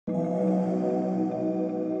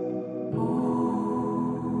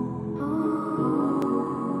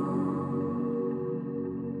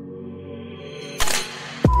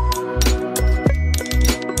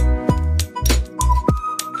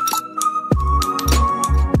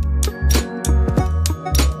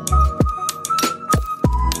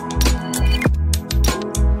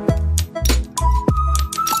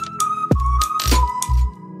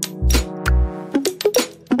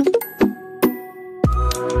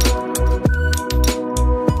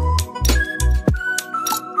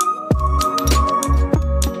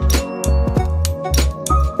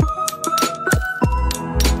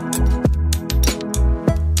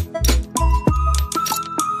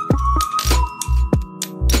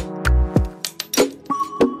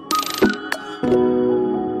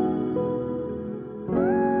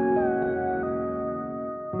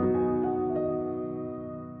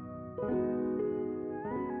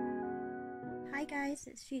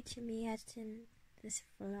future me editing this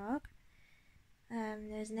vlog.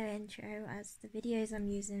 There's no intro as the videos I'm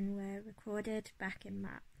using were recorded back in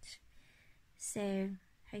March. So,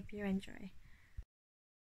 hope you enjoy.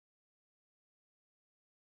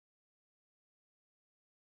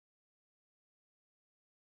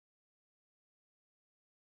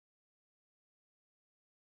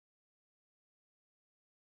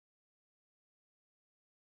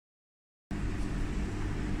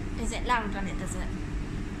 Is it loud when it does it?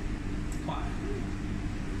 Quite.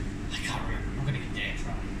 I can't remember. I'm going to get dare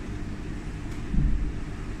try.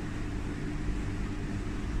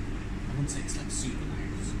 I wouldn't say it's like super loud.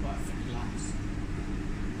 It's quite fairly loud.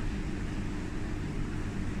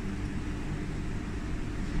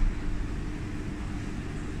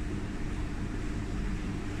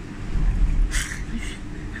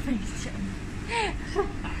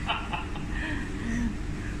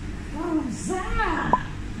 What was that?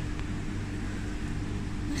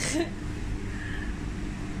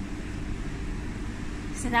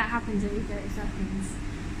 So that happens every 30 seconds.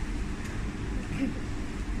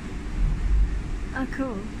 Oh,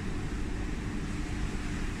 cool.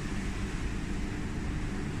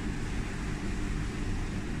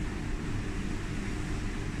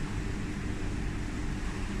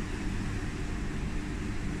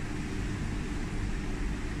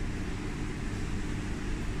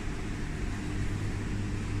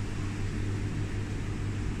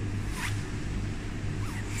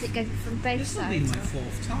 Does it go from both This will sides? be my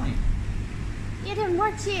fourth time. You didn't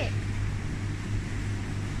watch it.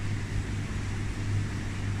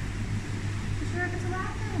 Is there ever to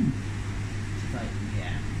happen? Like,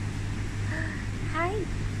 yeah. Hi.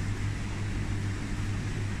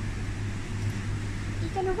 You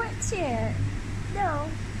gonna watch it? No.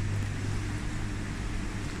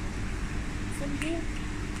 Somebody.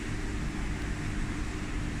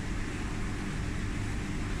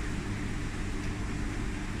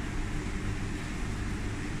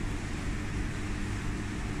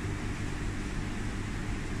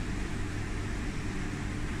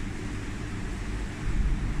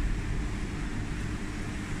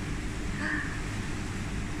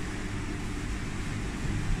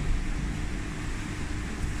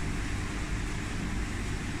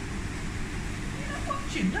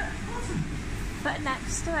 That wasn't. But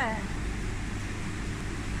next to it.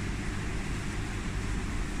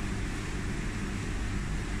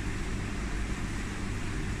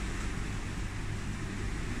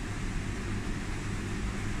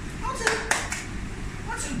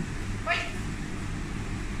 Watson, wait.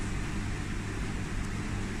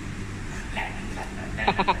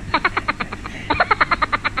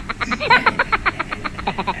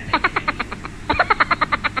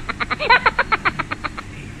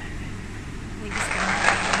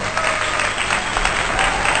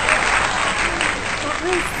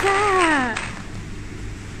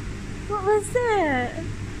 What was that?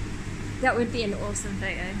 That would be an awesome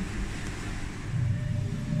photo.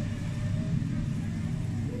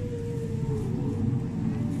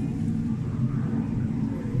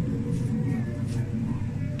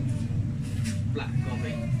 Black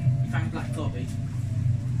Gobby. You found Black Gobby?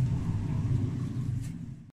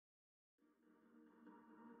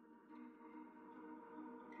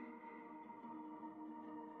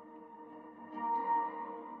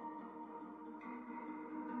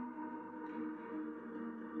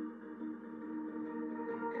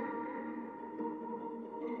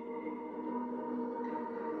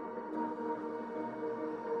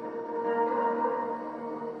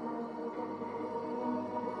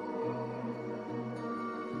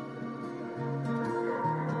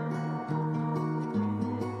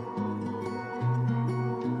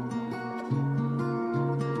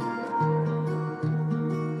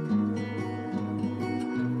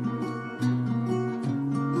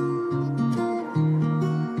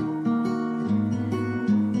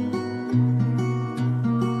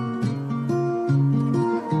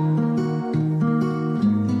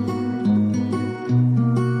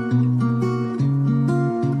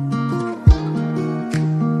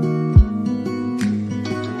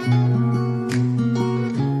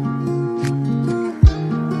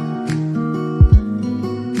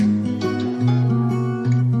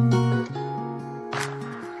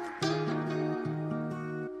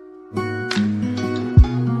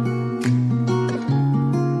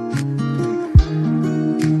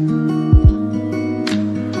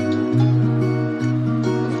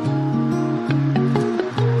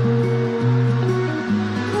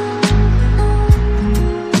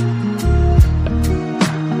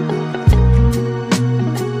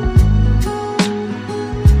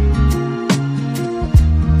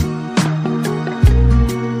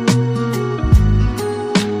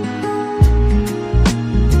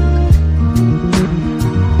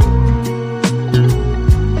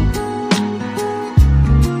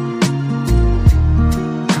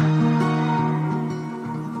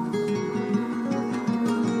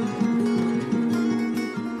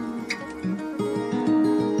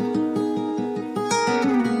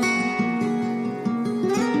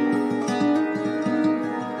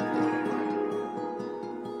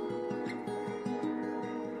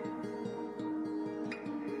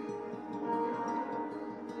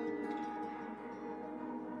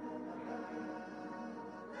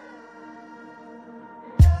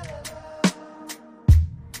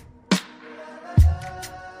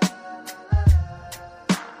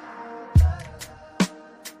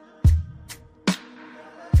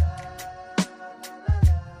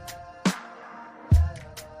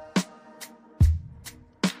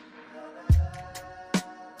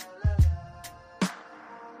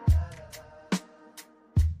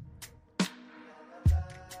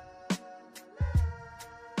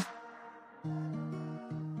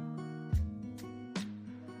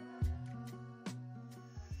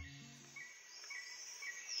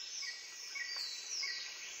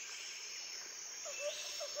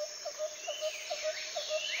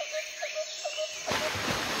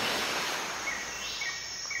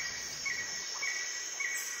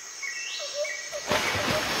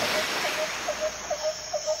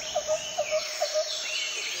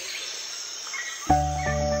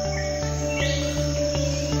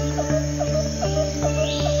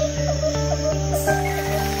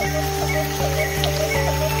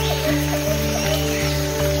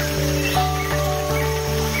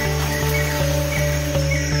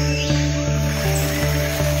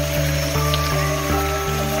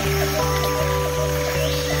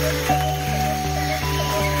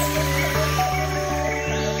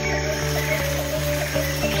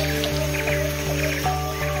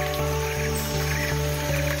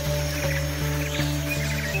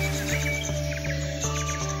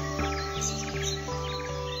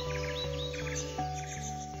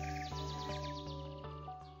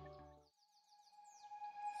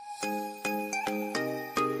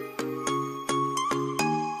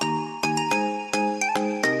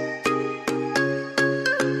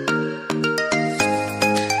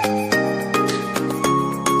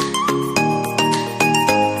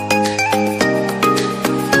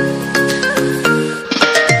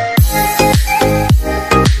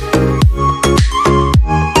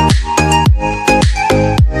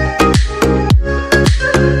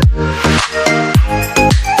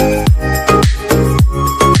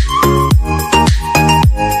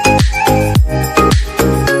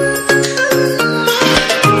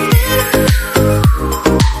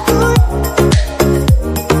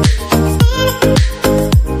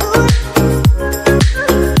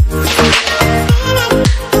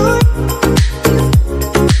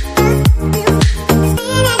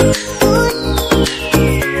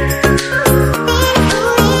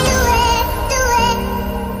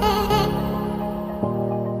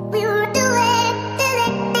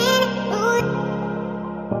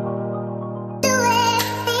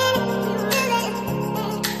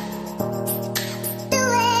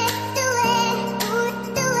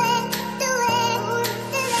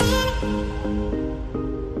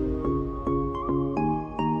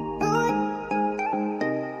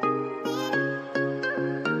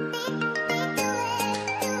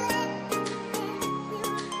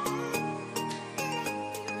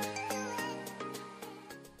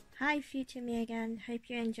 Hi, future me again. Hope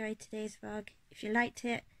you enjoyed today's vlog. If you liked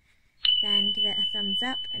it, then give it a thumbs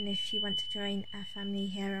up, and if you want to join our family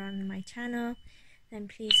here on my channel, then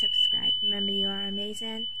please subscribe. Remember, you are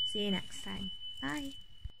amazing. See you next time. Bye.